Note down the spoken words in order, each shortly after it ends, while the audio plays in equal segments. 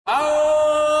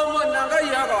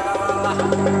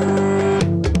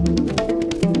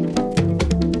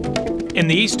In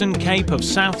the Eastern Cape of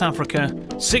South Africa,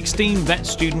 16 vet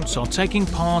students are taking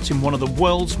part in one of the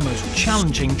world's most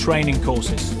challenging training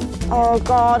courses. Oh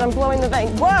God, I'm blowing the vein.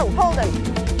 Whoa, hold him.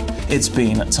 It's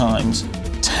been, at times,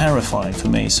 terrifying for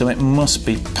me, so it must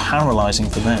be paralysing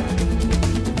for them.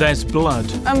 There's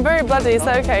blood. I'm very bloody, is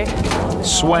that okay?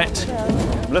 Sweat.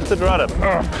 Lift it right up.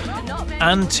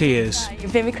 And tears.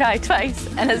 You've made me cry twice,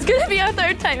 and it's going to be our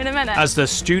third time in a minute. As the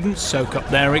students soak up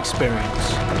their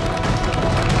experience.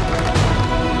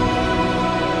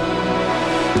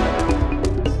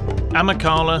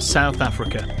 Amakhala, South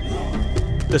Africa.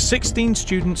 The 16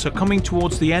 students are coming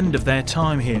towards the end of their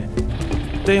time here.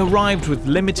 They arrived with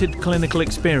limited clinical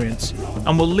experience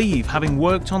and will leave having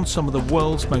worked on some of the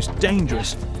world's most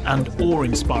dangerous and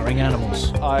awe-inspiring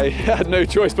animals. I had no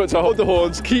choice but to hold the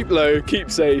horns, keep low,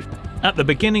 keep safe. At the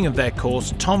beginning of their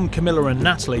course, Tom, Camilla and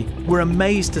Natalie were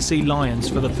amazed to see lions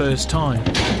for the first time.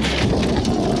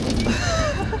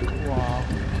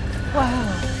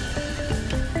 Wow.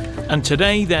 And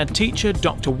today their teacher,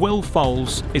 Dr. Will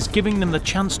Foles, is giving them the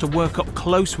chance to work up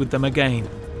close with them again,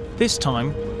 this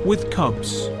time with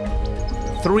cubs.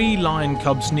 3 lion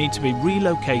cubs need to be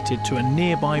relocated to a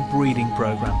nearby breeding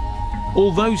program.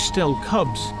 Although still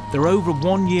cubs, they're over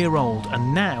 1 year old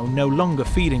and now no longer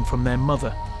feeding from their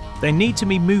mother. They need to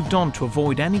be moved on to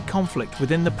avoid any conflict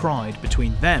within the pride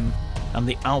between them and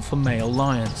the alpha male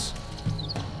lions.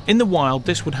 In the wild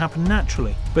this would happen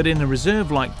naturally, but in a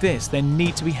reserve like this they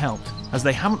need to be helped as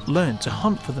they haven't learned to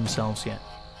hunt for themselves yet.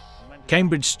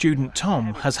 Cambridge student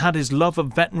Tom has had his love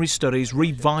of veterinary studies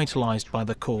revitalised by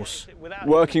the course.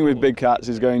 Working with big cats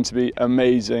is going to be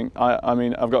amazing. I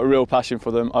mean, I've got a real passion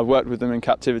for them. I've worked with them in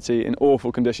captivity in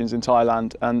awful conditions in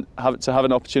Thailand, and to have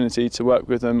an opportunity to work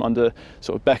with them under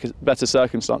sort of better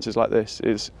circumstances like this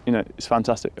is, you know, it's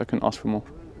fantastic. I couldn't ask for more.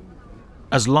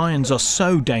 As lions are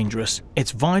so dangerous,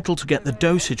 it's vital to get the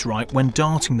dosage right when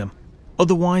darting them.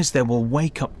 Otherwise they will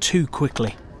wake up too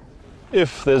quickly.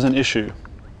 If there's an issue,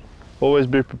 always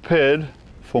be prepared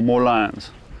for more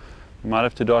lions. You might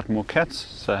have to dart more cats,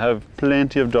 so have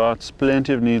plenty of darts,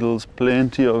 plenty of needles,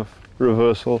 plenty of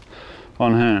reversal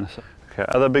on hand. Okay,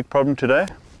 other big problem today,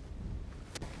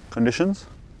 conditions.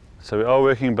 So we are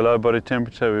working below body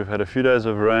temperature. We've had a few days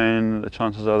of rain. The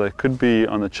chances are they could be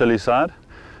on the chilly side,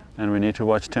 and we need to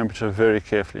watch temperature very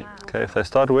carefully. Okay, if they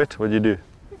start wet, what do you do?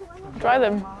 Dry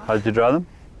them. How did you dry them?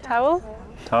 Towel.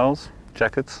 Towels,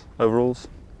 jackets, overalls.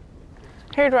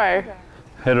 Hair dryer.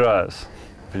 Hair dryers.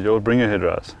 You'll bring your hair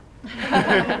dryers.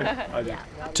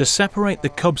 To separate the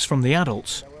cubs from the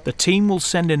adults, the team will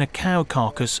send in a cow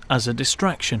carcass as a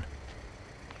distraction.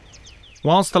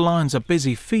 Whilst the lions are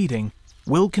busy feeding,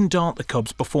 Will can dart the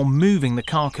cubs before moving the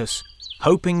carcass,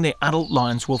 hoping the adult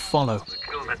lions will follow.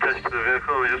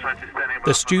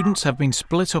 The students have been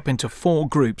split up into 4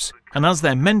 groups, and as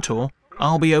their mentor,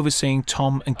 I'll be overseeing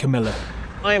Tom and Camilla.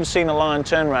 I have seen a lion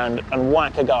turn around and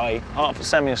whack a guy half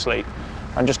semi-asleep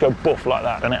and just go boof like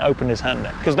that, and it opened his hand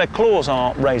there. Because their claws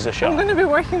are razor sharp. I'm going to be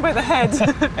working by the head.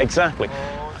 Exactly.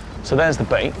 So there's the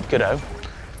bait, kiddo.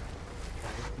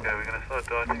 Okay, we're going to start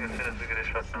darting as soon as we get a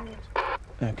shot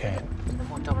now. Okay.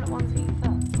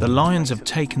 The lions have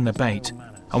taken the bait,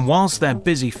 and whilst they're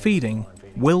busy feeding,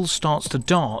 Will starts to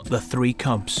dart the 3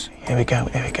 cubs. Here we go,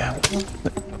 here we go.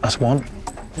 That's one.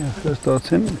 Yeah, first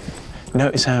dart's in.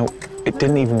 Notice how it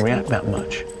didn't even react that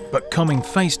much. But coming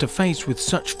face to face with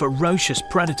such ferocious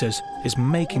predators is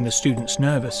making the students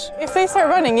nervous. If they start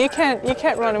running, you can't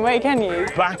run away, can you?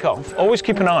 Back off. Always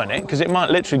keep an eye on it, because it might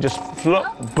literally just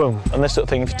flop, boom, and this sort of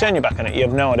thing. If you turn your back on it, you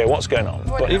have no idea what's going on.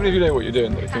 But Even if you know what you're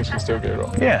doing, things can still go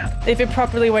wrong. yeah. If it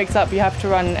properly wakes up, you have to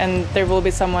run, and there will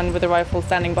be someone with a rifle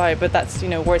standing by, but that's, you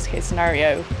know, worst case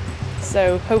scenario.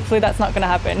 So hopefully that's not going to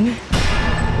happen.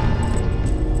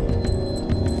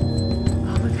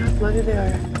 Oh, look how bloody they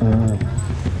are.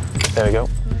 There we go.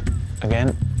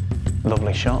 Again,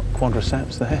 lovely shot.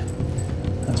 Quadriceps there.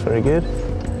 That's very good.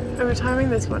 Are we timing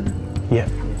this one? Yeah.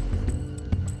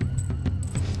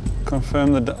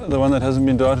 Confirm the one that hasn't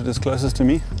been darted is closest to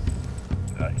me.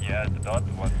 Yeah, the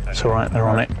darted one. It's all right, they're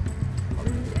on it.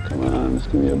 Come on, just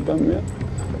give me a bum, yeah.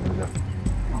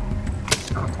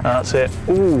 That's it.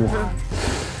 Ooh.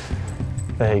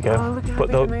 There you go. Oh, look how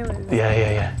big the male is.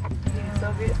 Yeah.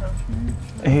 So beautiful.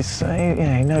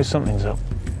 He knows something's up.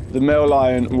 The male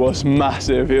lion was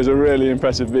massive. He was a really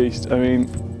impressive beast. I mean,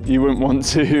 you wouldn't want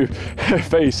to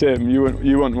face him. You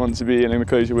wouldn't want to be in an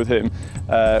enclosure with him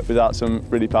without some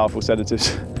really powerful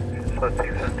sedatives.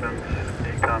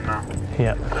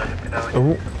 Yeah.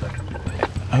 Ooh.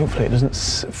 Hopefully it doesn't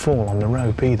fall on the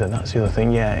rope either. That's the other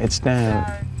thing. Yeah, it's down.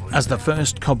 As the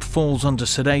first cub falls under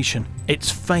sedation, its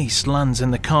face lands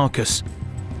in the carcass.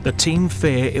 The team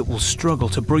fear it will struggle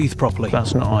to breathe properly.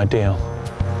 That's not ideal.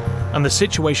 And the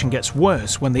situation gets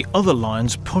worse when the other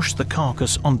lions push the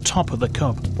carcass on top of the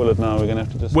cub. Pull it now, we're going to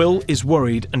have to just... Will is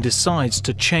worried and decides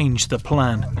to change the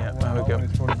plan. Yeah, there we go.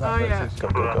 Oh yeah. Go.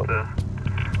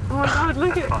 Oh my God,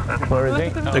 look at Where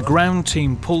is he? The ground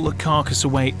team pull the carcass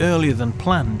away earlier than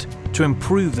planned to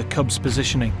improve the cub's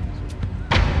positioning.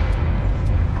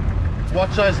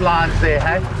 Watch those lines there,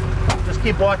 hey? Just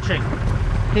keep watching.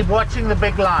 Keep watching the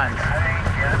big lines.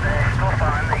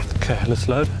 Okay, let's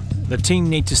load. The team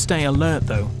need to stay alert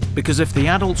though, because if the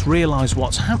adults realise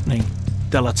what's happening,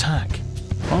 they'll attack.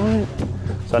 Fine.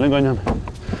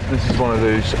 This is one of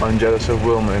those I'm jealous of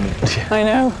Will moments. I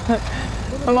know.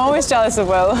 I'm always jealous of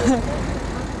Will.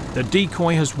 The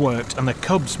decoy has worked and the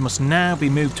cubs must now be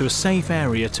moved to a safe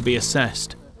area to be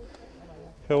assessed.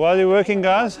 Okay, while you're working,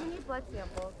 guys,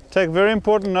 take very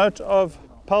important note of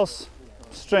pulse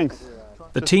strength.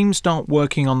 The team start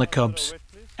working on the cubs.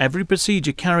 Every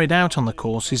procedure carried out on the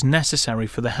course is necessary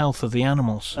for the health of the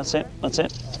animals. That's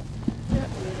it.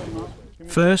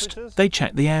 First, they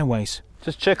check the airways.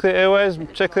 Just check their airways,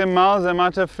 check their mouths, they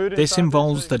might have food This inside.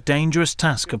 involves the dangerous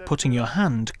task of putting your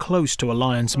hand close to a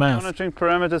lion's mouth. Monitoring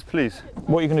parameters, please.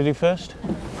 What are you going to do first?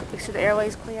 Make sure the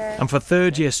airway's clear. And for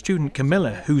third-year student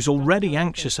Camilla, who's already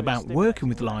anxious about working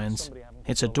with lions,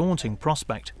 it's a daunting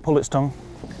prospect. Pull its tongue.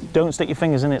 Don't stick your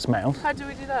fingers in its mouth. How do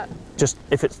we do that? Just,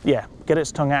 get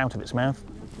its tongue out of its mouth,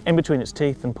 in between its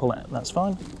teeth and pull it. That's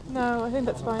fine. No, I think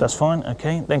that's fine. That's fine,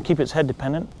 okay. Then keep its head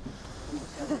dependent.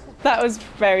 That was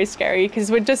very scary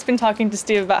because we'd just been talking to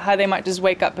Steve about how they might just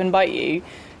wake up and bite you,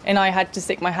 and I had to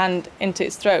stick my hand into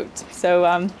its throat. So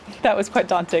that was quite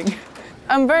daunting.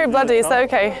 I'm very bloody, is that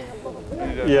okay?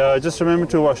 Yeah, just remember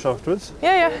to wash afterwards.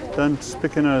 Yeah. Don't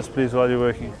spick your nose, please, while you're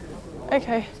working.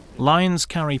 Okay. Lions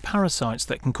carry parasites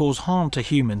that can cause harm to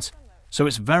humans, so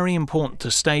it's very important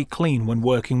to stay clean when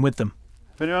working with them.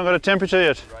 Have anyone got a temperature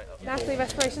yet? Natalie,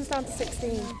 respiration's down to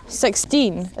 16.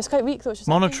 16? It's quite weak though.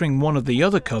 Monitoring one of the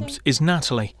other cubs is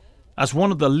Natalie. As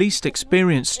one of the least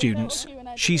experienced students,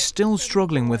 she's still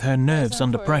struggling with her nerves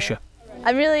under pressure.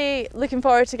 I'm really looking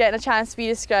forward to getting a chance to be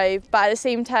described, but at the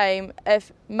same time,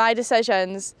 if my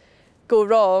decisions go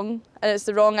wrong and it's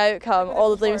the wrong outcome, all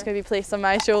the blame is going to be placed on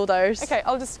my shoulders. Okay,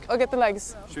 I'll get the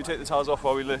legs. Should we take the towels off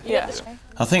while we lift? Yeah.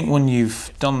 I think when you've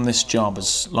done this job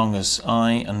as long as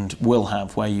I and Will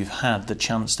have, where you've had the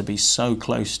chance to be so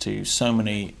close to so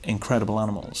many incredible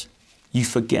animals, you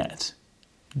forget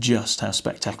just how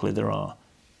spectacular there are,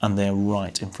 and they're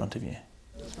right in front of you.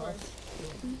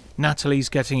 Natalie's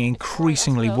getting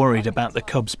increasingly worried about the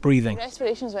cub's breathing.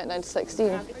 Respirations went down to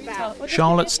 16.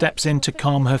 Charlotte steps in to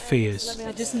calm her fears.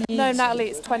 No, Natalie,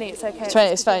 it's 20, it's okay.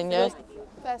 20 is fine, yeah.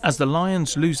 As the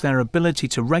lions lose their ability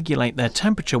to regulate their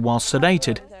temperature while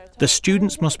sedated, the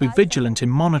students must be vigilant in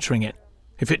monitoring it.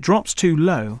 If it drops too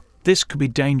low, this could be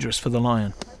dangerous for the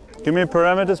lion. Give me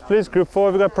parameters, please. Group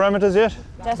 4, have you got parameters yet?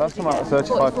 That's come out at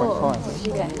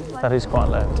 35.5. That is quite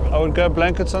low. I would go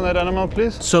blankets on that animal,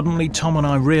 please. Suddenly, Tom and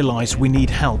I realise we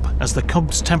need help as the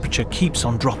cub's temperature keeps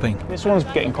on dropping. This one's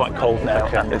getting quite cold now,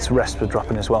 and its rests are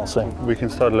dropping as well, so... We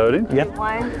can start loading. Yep.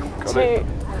 1, 2,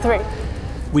 3.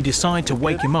 We decide to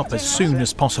wake him up as soon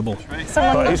as possible.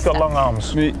 Right, he's got long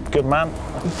arms. Me. Good man.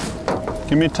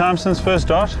 Give me time since first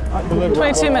dart.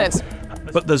 22 minutes.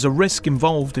 But there's a risk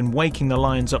involved in waking the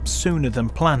lions up sooner than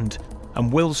planned,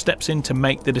 and Will steps in to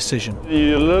make the decision.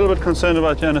 You're a little bit concerned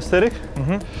about your anaesthetic.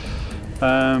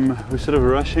 Mm-hmm. We're sort of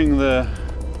rushing the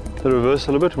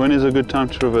reversal a bit. When is a good time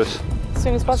to reverse? As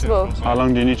soon as possible. How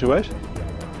long do you need to wait?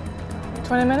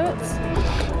 20 minutes?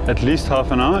 At least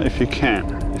half an hour if you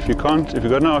can. If you can't, if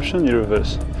you've got no option, you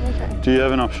reverse. Okay. Do you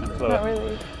have an option? Not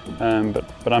really.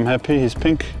 But I'm happy. He's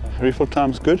pink. Refill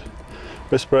time's good.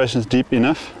 Respiration's deep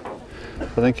enough. I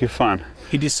think you're fine.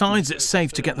 He decides it's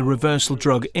safe to get the reversal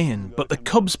drug in, but the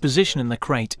cub's position in the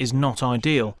crate is not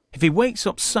ideal. If he wakes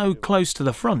up so close to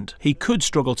the front, he could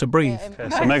struggle to breathe. Okay,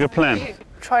 so make a plan.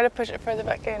 Try to push it further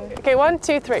back in. Okay, 1,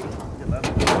 2, 3.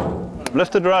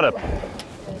 Lift it right up.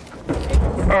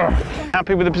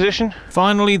 Happy with the position?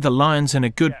 Finally, the lion's in a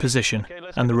good position,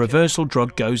 and the reversal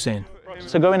drug goes in.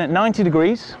 So go in at 90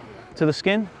 degrees to the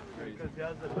skin.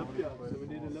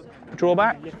 Draw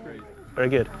back. Very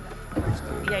good.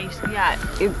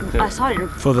 I saw it.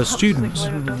 For the students,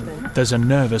 there's a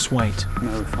nervous wait.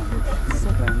 No,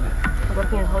 fine.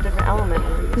 Working in a whole different element.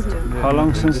 How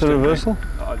long since the reversal?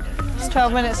 It's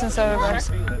 12 minutes since I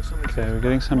reversed. Okay, we're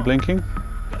getting some blinking.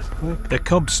 The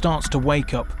cub starts to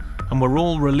wake up, and we're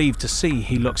all relieved to see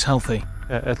he looks healthy.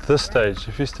 At this stage,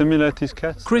 if you stimulate these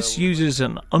cats... Chris uses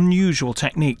an unusual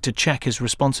technique to check his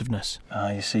responsiveness.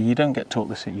 You see, you don't get taught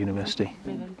this at university.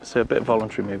 It's a bit of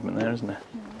voluntary movement there, isn't there?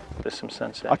 There's some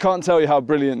sense there. I can't tell you how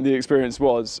brilliant the experience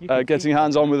was, getting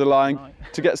hands-on with a lion,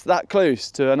 to get that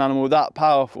close to an animal that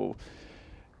powerful.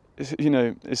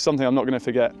 It's something I'm not going to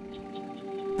forget.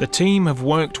 The team have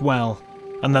worked well,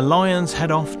 and the lions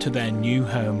head off to their new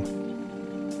home.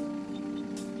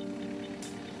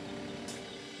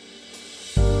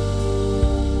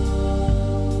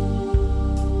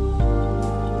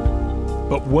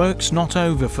 But work's not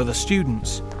over for the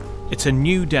students. It's a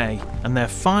new day, and their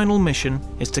final mission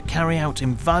is to carry out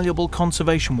invaluable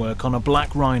conservation work on a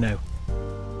black rhino.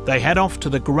 They head off to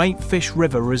the Great Fish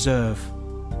River Reserve.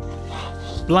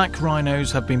 Black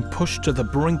rhinos have been pushed to the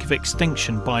brink of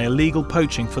extinction by illegal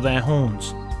poaching for their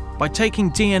horns. By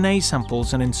taking DNA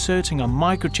samples and inserting a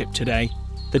microchip today,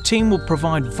 the team will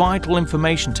provide vital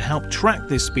information to help track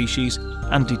this species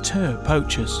and deter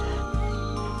poachers.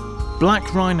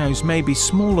 Black rhinos may be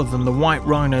smaller than the white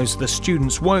rhinos the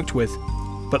students worked with,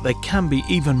 but they can be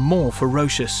even more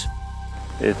ferocious.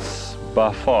 It's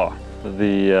by far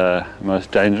the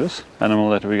most dangerous animal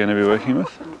that we're going to be working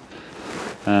with.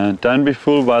 Don't be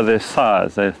fooled by their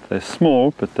size. They're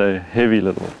small, but they're heavy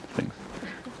little things.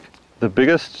 The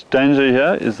biggest danger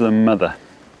here is the mother.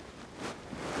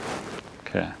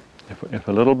 Okay, if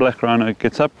a little black rhino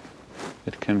gets up,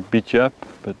 it can beat you up,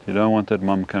 but you don't want that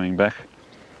mom coming back.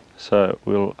 So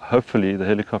hopefully the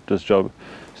helicopter's job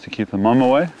is to keep the mom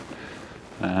away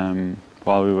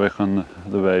while we work on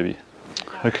the baby.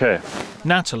 Okay.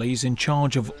 Natalie's in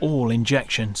charge of all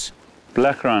injections.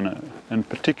 Black rhino, and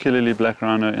particularly black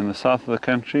rhino in the south of the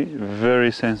country,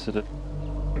 very sensitive.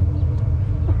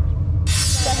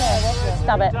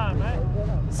 Stab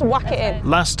it. So whack it in.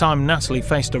 Last time Natalie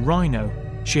faced a rhino,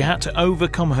 she had to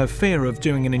overcome her fear of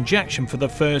doing an injection for the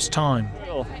first time.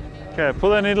 Okay, pull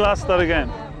that needle out, start again.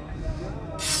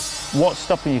 What's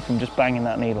stopping you from just banging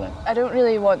that needle in? I don't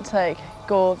really want to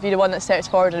be the one that steps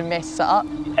forward and messes it up.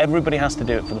 Everybody has to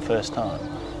do it for the first time.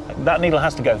 That needle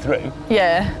has to go through.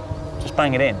 Yeah. Just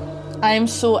bang it in. I am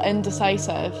so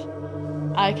indecisive.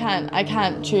 I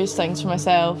can't choose things for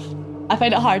myself. I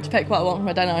find it hard to pick what I want for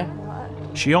my dinner.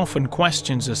 She often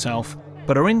questions herself,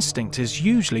 but her instinct is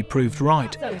usually proved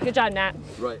right. Good job, Nat.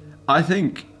 Right. I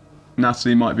think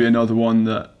Natalie might be another one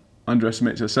that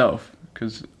underestimates herself,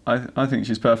 because I think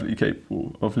she's perfectly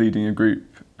capable of leading a group,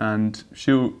 and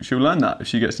she'll learn that if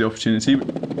she gets the opportunity.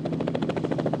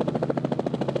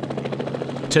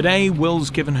 Today, Will's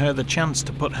given her the chance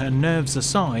to put her nerves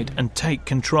aside and take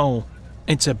control.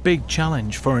 It's a big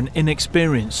challenge for an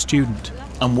inexperienced student.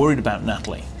 I'm worried about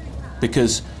Natalie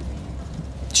because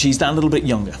she's that little bit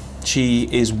younger. She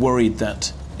is worried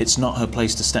that it's not her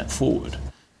place to step forward.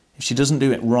 If she doesn't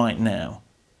do it right now,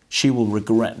 she will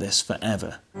regret this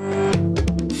forever.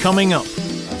 Coming up,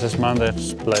 Just mind that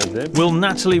blade there. will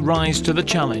Natalie rise to the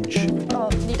challenge? Oh,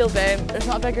 needle bent. There's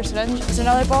not a bigger syringe. There's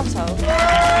another bottle.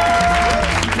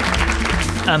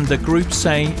 And the group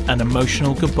say an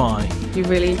emotional goodbye. You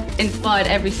really inspired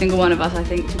every single one of us, I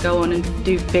think, to go on and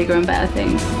do bigger and better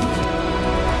things.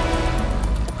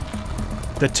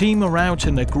 The team are out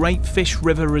in the Great Fish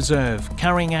River Reserve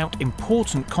carrying out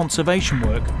important conservation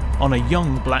work on a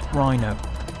young black rhino.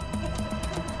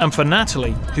 And for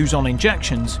Natalie, who's on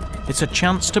injections, it's a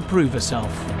chance to prove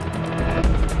herself.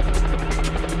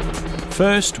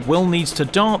 First, Will needs to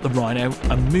dart the rhino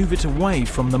and move it away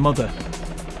from the mother.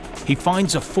 He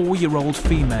finds a 4-year-old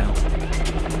female.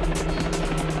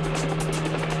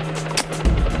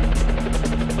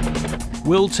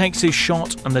 Will takes his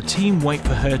shot and the team wait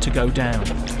for her to go down.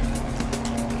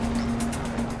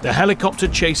 The helicopter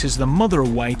chases the mother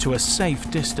away to a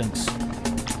safe distance.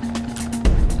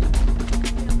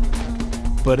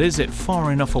 But is it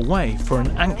far enough away for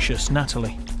an anxious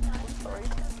Natalie?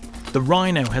 The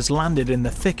rhino has landed in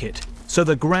the thicket, so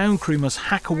the ground crew must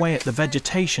hack away at the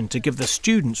vegetation to give the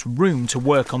students room to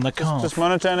work on the calf. Just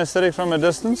monitor anesthetic from a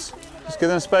distance. Just give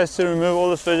them space to remove all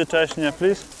this vegetation here,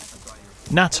 please.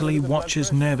 Natalie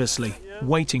watches nervously,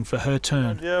 waiting for her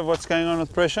turn. Yeah, what's going on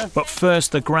with pressure? But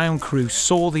first, the ground crew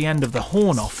saw the end of the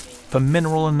horn off for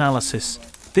mineral analysis.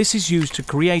 This is used to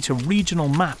create a regional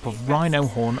map of rhino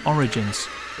horn origins.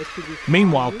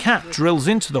 Meanwhile, Kat drills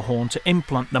into the horn to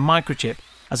implant the microchip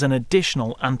as an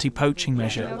additional anti-poaching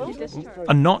measure.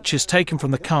 A notch is taken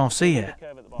from the calf's ear.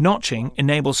 Notching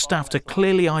enables staff to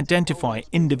clearly identify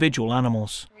individual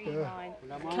animals.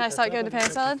 Can I start going to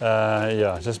penicillin?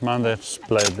 Yeah, just mind that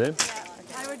blade there.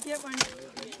 I would get one.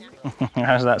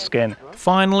 How's that skin?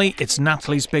 Finally, it's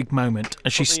Natalie's big moment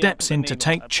as she steps in to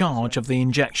take charge of the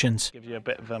injections. Gives you a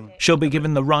bit of She'll be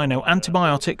given the rhino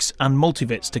antibiotics and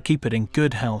multivits to keep it in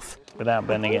good health. without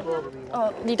bending it.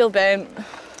 Oh, needle bent.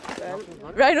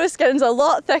 Rhino skin's a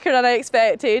lot thicker than I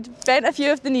expected. Bent a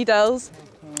few of the needles.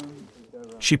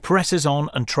 She presses on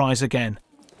and tries again.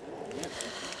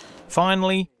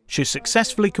 Finally, she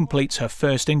successfully completes her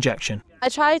first injection. I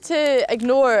tried to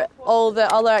ignore all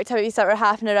the other activities that were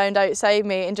happening around outside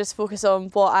me and just focus on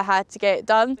what I had to get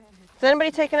done. Is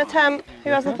anybody taking a temp? Who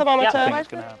has a thermometer?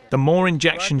 The more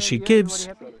injections she gives,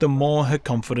 the more her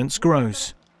confidence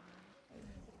grows.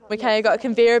 We kind of got a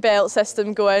conveyor belt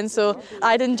system going, so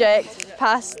I'd inject,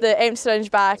 pass the empty syringe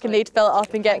back, and they'd fill it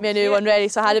up and get me a new one ready.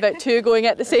 So I had about 2 going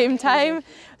at the same time. It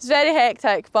was very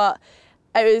hectic, but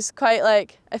it was quite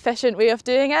like efficient way of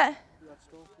doing it.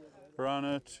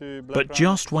 But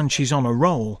just when she's on a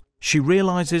roll, she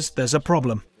realises there's a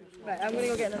problem.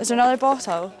 Is there another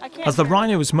bottle? As the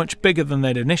rhino is much bigger than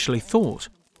they'd initially thought,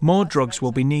 more drugs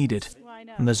will be needed,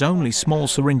 and there's only small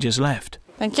syringes left.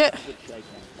 Thank you.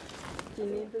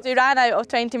 We ran out of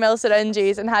 20ml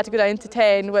syringes and had to go down to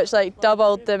 10, which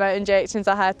doubled the amount of injections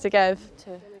I had to give.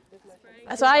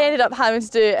 So I ended up having to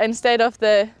do, instead of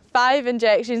the 5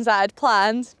 injections that I'd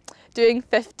planned, doing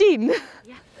 15.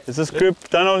 Is this group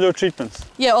done all your treatments?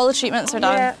 Yeah, all the treatments are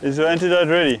done. Yeah. Is your antidote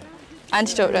ready?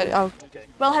 Antidote ready, oh.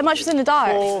 Well, how much was in the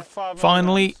dart?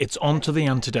 Finally, it's on to the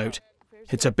antidote.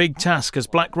 It's a big task as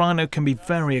black rhino can be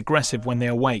very aggressive when they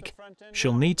awake.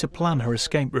 She'll need to plan her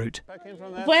escape route.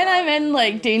 When I'm in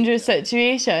dangerous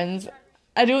situations,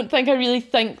 I don't think I really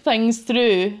think things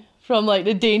through from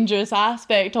the dangerous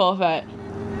aspect of it.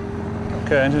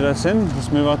 Okay, antidote's in.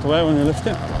 Just move out the way when you lift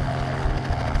it.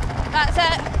 That's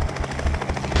it.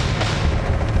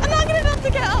 I'm not going to be able to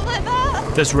get up like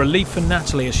that. There's relief for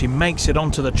Natalie as she makes it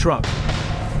onto the truck,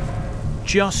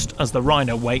 just as the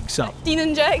rhino wakes up. 15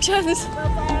 injections.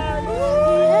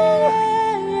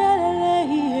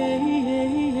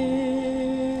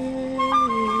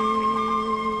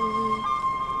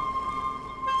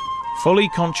 Fully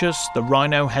conscious, the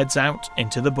rhino heads out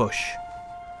into the bush.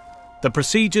 The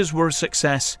procedures were a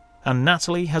success, and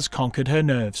Natalie has conquered her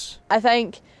nerves. I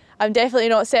think I'm definitely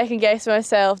not second guessing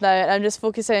myself now, and I'm just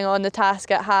focusing on the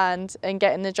task at hand and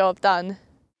getting the job done.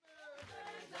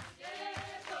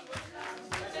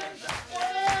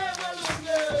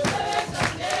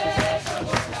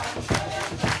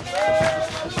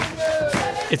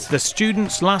 It's the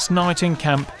students' last night in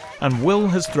camp, and Will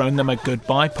has thrown them a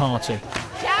goodbye party.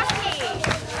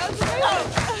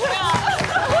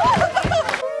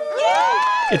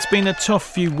 It's been a tough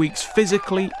few weeks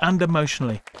physically and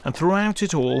emotionally, and throughout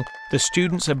it all, the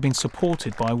students have been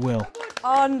supported by Will.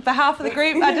 On behalf of the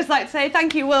group, I'd just like to say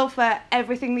thank you, Will, for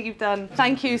everything that you've done.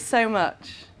 Thank you so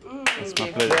much. It's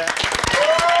my pleasure.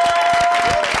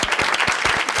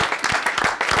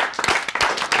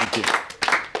 Thank you.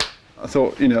 I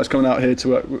thought, I was coming out here to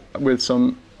work with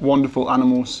some wonderful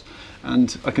animals,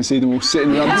 and I can see them all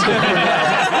sitting around the table.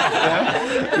 Yeah?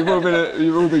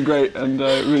 You've all been great, and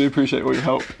really appreciate all your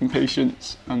help and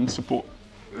patience and support.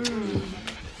 Thank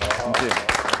you.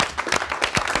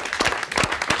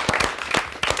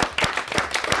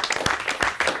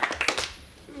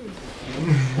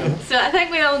 So I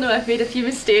think we all know I've made a few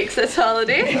mistakes this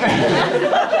holiday.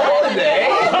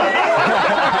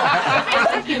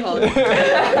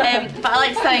 But I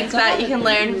like to think that you can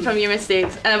learn from your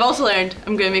mistakes, and I've also learned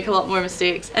I'm going to make a lot more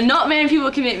mistakes. And not many people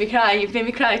can make me cry. You've made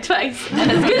me cry twice,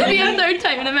 and it's going to be a 3rd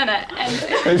time in a minute.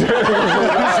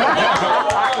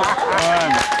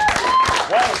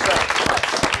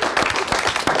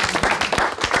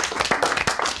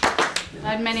 I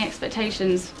had many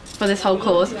expectations for this whole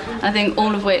course, and I think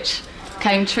all of which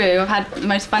came true. I've had the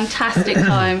most fantastic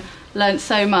time, learned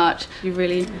so much. You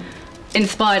really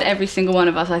inspired every single one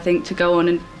of us, I think, to go on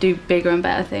and do bigger and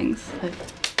better things. So.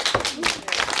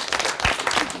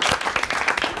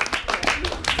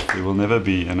 There will never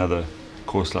be another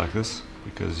course like this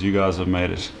because you guys have made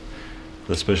it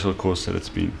the special course that it's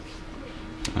been.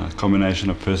 A combination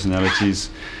of personalities,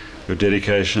 your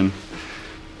dedication,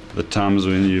 the times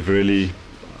when you've really,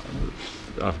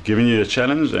 I've given you a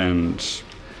challenge and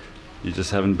you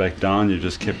just haven't backed down, you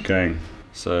just kept going.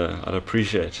 So I'd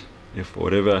appreciate if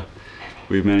whatever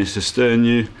we've managed to stir in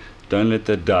you, don't let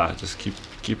that die. Just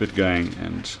keep it going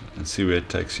and see where it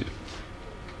takes you.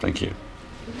 Thank you.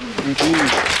 Thank you.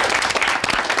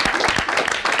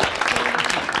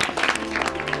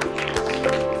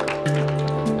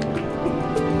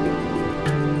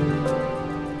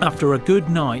 After a good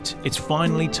night, it's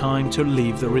finally time to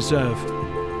leave the reserve.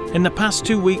 In the past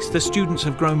 2 weeks, the students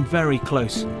have grown very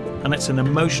close. and it's an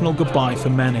emotional goodbye for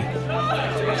many.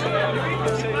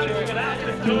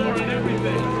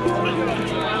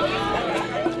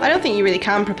 I don't think you really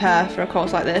can prepare for a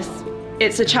course like this.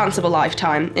 It's a chance of a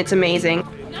lifetime. It's amazing.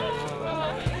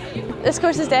 This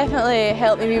course has definitely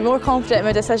helped me be more confident in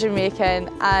my decision making,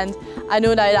 and I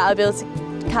know now that I'll be able to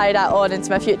carry that on into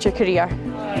my future career.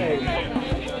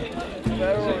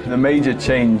 The major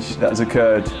change that has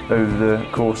occurred over the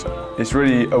course, it's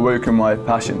really awoken my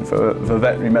passion for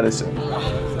veterinary medicine.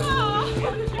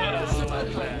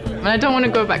 I don't want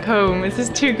to go back home. This is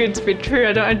too good to be true.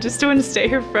 I just don't want to stay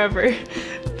here forever,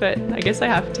 but I guess I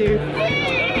have to.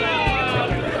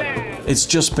 It's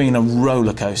just been a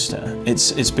roller coaster.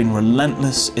 It's been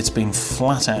relentless, it's been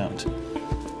flat out.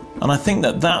 And I think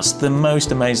that that's the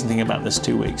most amazing thing about this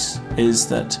 2 weeks, is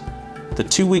that the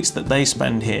 2 weeks that they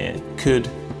spend here could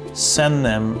send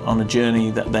them on a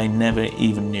journey that they never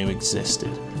even knew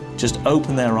existed. Just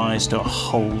open their eyes to a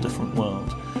whole different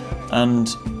world. And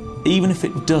even if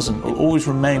it doesn't, it will always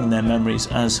remain in their memories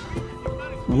as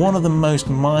one of the most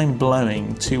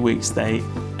mind-blowing 2 weeks they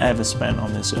ever spent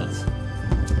on this earth.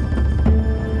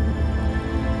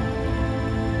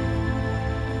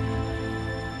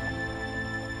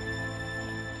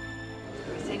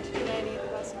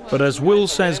 But as Will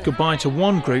says goodbye to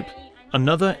one group,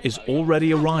 another is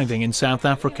already arriving in South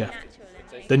Africa.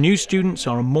 The new students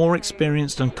are a more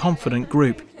experienced and confident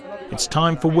group. It's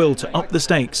time for Will to up the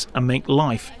stakes and make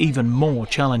life even more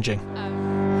challenging.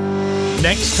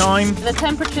 Next time, The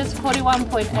temperature's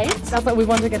 41.8. Sounds like we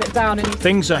want to get it down.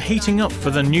 things are heating up for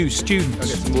the new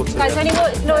students. Guys, any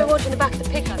no water in the back of the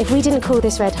pickup. If we didn't cool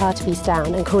this red hartebeest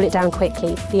down and cool it down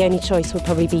quickly, the only choice would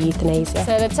probably be euthanasia.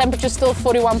 So the temperature's still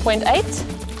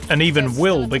 41.8. And even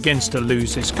Will begins to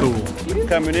lose his cool.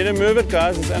 Come, we need to move it,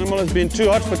 guys. This animal has been too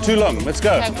hot for too long. Let's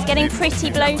go. It's getting pretty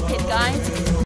bloated, guys.